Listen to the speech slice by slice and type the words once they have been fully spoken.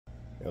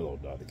Hello,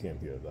 Dr.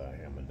 Kemp here, the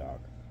Hammer Doc.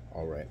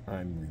 Alright,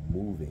 I'm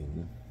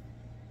removing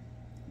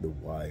the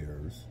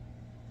wires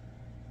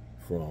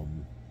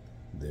from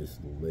this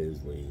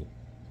Leslie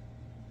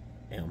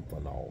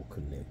Amphenol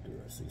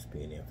connector,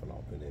 6-pin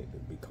Amphenol connector,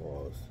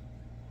 because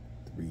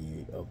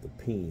 3 of the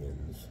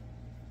pins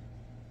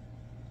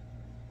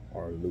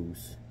are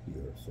loose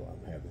here, so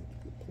I'm having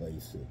to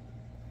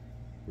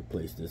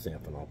replace this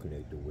Amphenol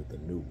connector with a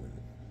new one.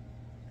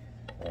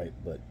 Alright,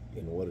 but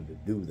in order to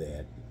do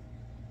that,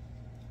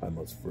 I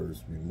must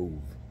first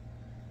remove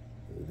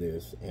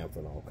this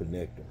Amphenol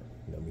connector.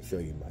 Let me show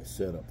you my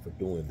setup for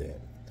doing that.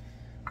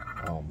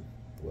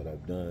 What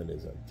I've done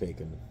is I've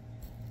taken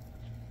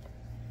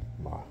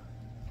my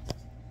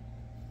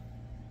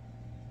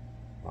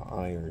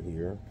iron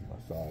here, my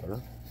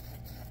soldering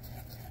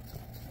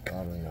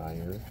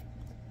iron,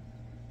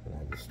 and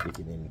I just stick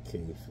it in the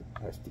case.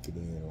 I stick it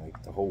in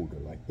like the holder,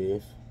 like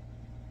this.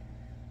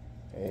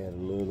 Add a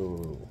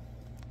little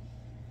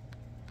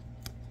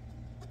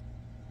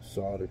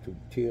solder to the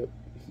tip,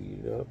 heat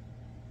it up.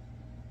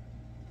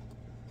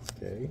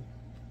 Okay,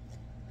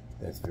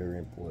 that's very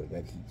important.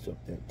 That heats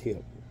up that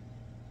tip.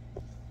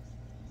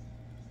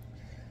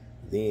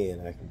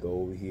 Then I can go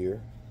over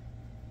here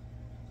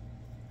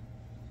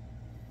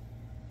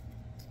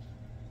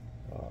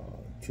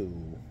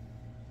to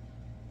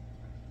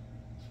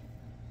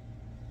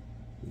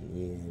the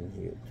end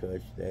here.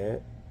 Touch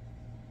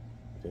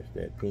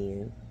that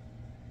pin.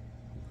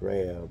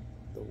 Grab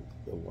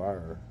the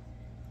wire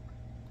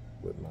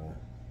with my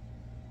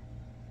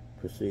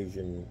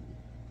precision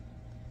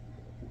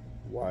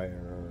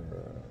wire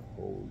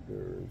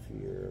holders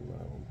here,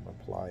 my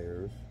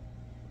pliers,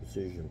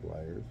 precision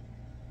pliers.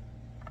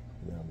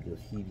 Now I'm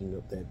just heating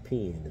up that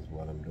pin is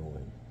what I'm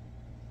doing.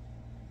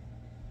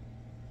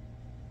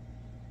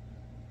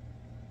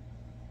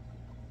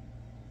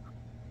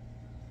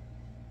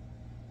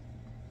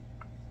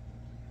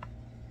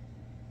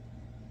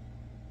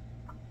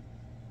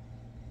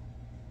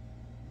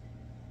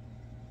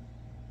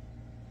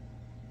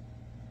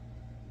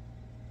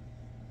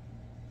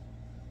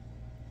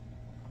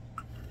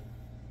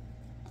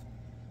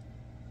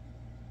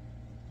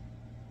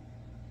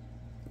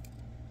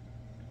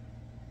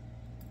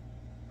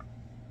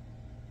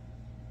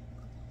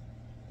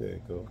 There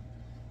you go.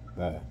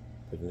 By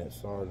putting that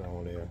solder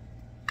on there,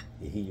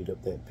 it heated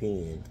up that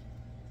pin,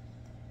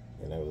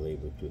 and I was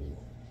able to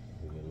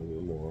get a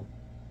little bit more.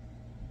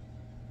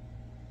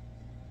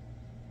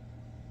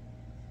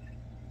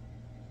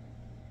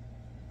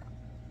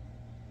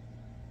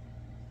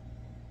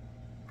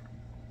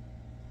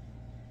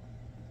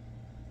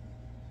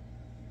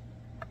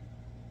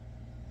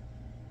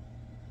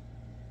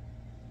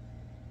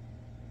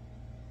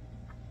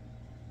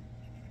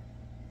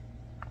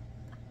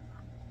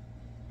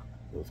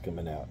 What's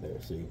coming out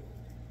there, see?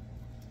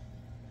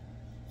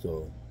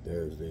 So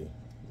there's the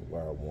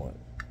wire 1.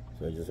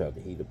 So I just have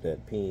to heat up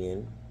that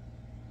pin.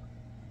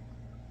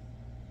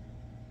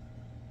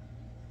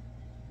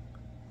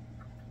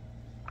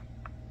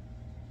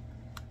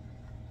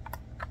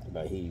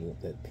 By heating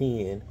up that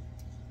pin,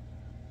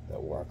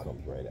 that wire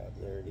comes right out.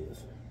 There it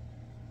is.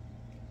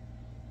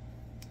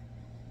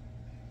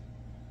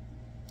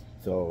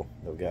 So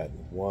I've got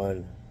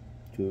 1,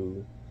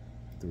 2,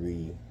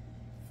 3,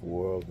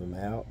 4 of them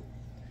out,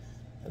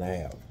 and I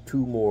have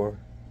 2 more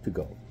to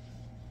go.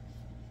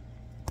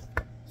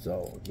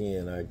 So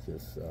again, I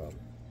just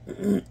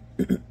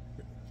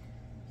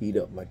heat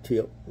up my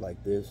tip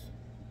like this,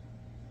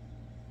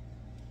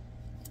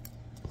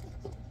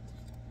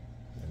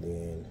 and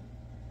then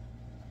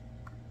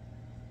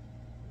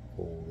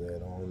hold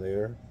that on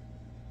there.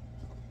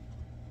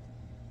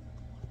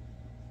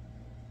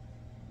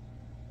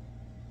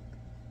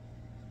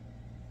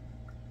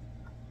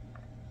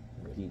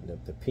 I'm heating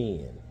up the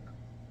pin.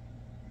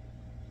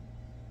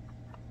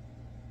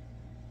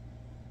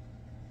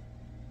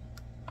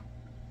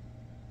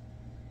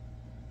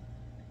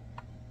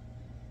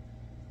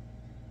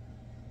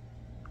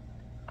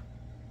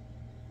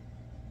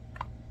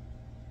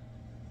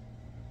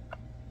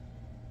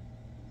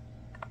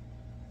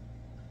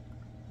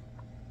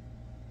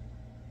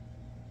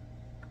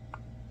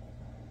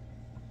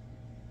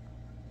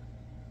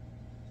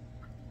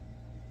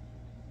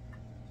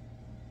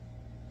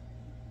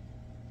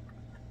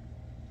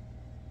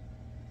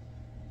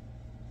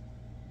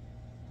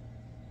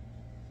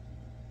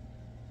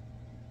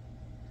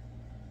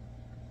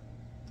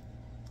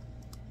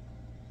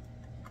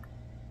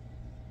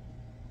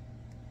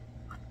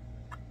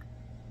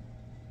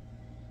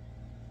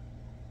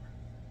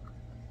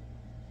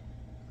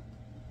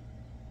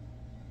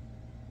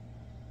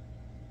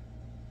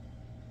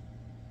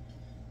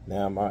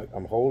 Now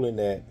I'm holding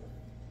that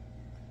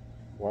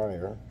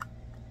wire.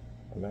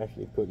 I'm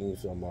actually putting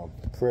some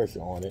pressure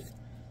on it.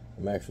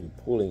 I'm actually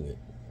pulling it.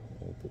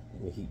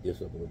 Let me heat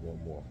this up a little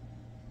bit more.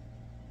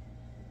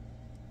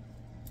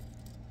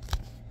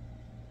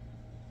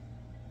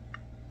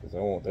 Because I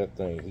want that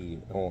thing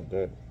heated. I want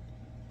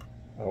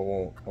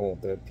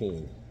that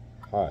pin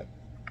hot.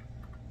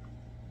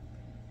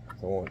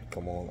 So I want it to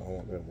come on. I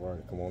want that wire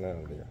to come on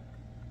out of there.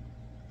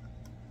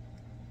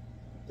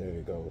 There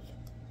it goes.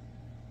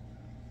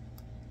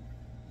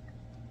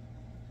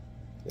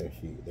 There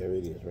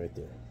it is right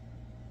there.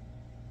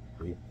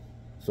 See?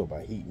 So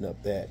by heating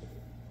up that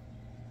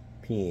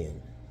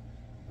pin,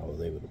 I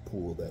was able to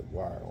pull that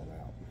wire on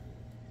out.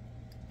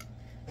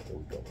 There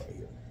we go right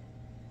here.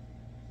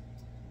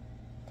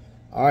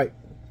 All right,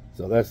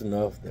 so that's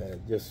enough. I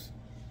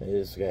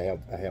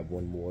have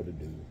one more to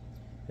do,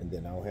 and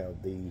then I'll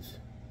have these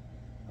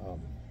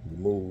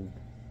removed.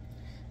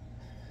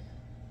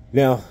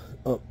 Now,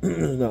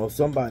 now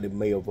somebody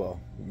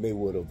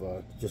would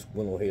have just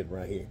went ahead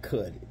right here and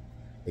cut it.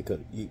 They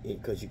could,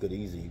 because you could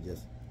easily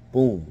just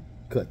boom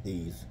cut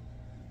these,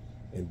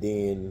 and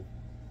then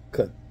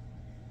cut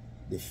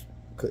the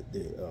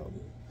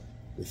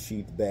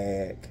sheath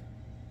back,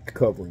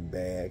 covering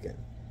back, and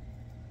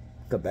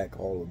cut back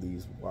all of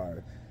these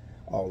wire,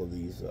 all of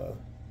these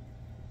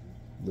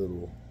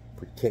little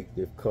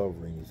protective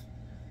coverings.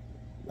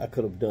 I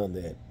could have done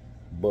that,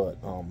 but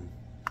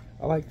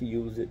I like to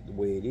use it the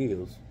way it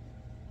is,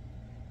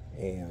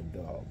 and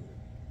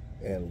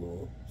add a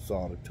little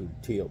solder to the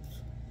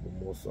tips, a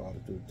little more solder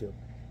to the tip,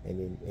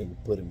 and then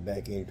put them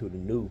back into the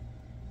new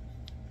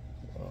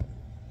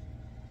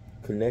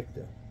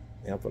connector,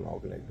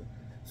 Amphenol connector.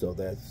 So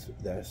this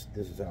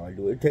is how I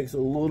do it. It takes a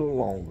little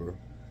longer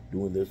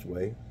doing this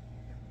way.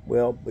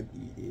 Well, but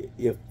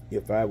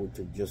if I were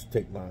to just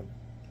take my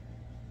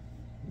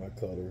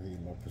cutter here,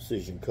 my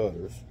precision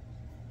cutters,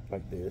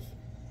 like this,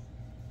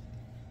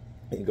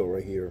 and go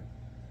right here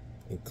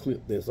and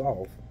clip this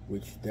off,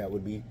 which that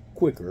would be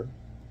quicker,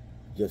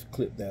 just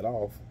clip that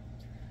off,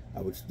 I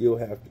would still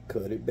have to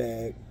cut it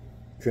back,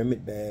 trim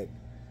it back,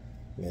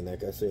 and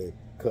like I said,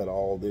 cut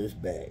all this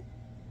back,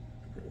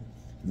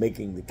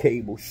 making the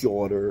cable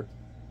shorter,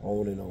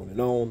 on and on and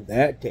on.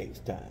 That takes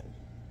time.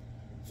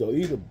 So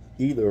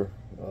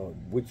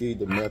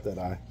whichever method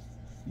I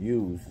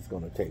use is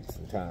going to take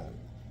some time.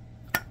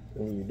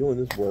 And when you're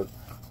doing this work,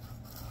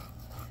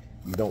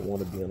 you don't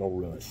want to be in a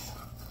rush.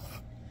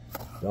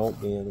 Don't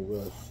be in a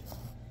rush.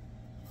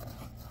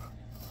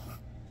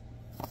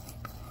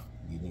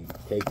 You need to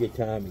take your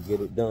time and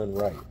get it done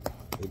right.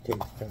 It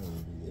takes time to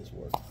do this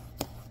work.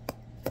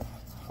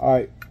 All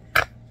right,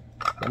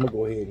 I'm gonna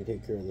go ahead and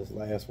take care of this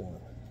last one,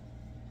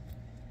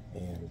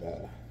 and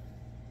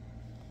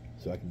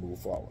so I can move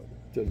forward.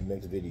 Till the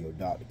next video,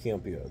 Dr.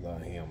 Kemp here, the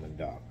Hammond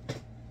Doc.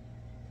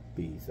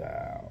 Peace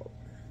out.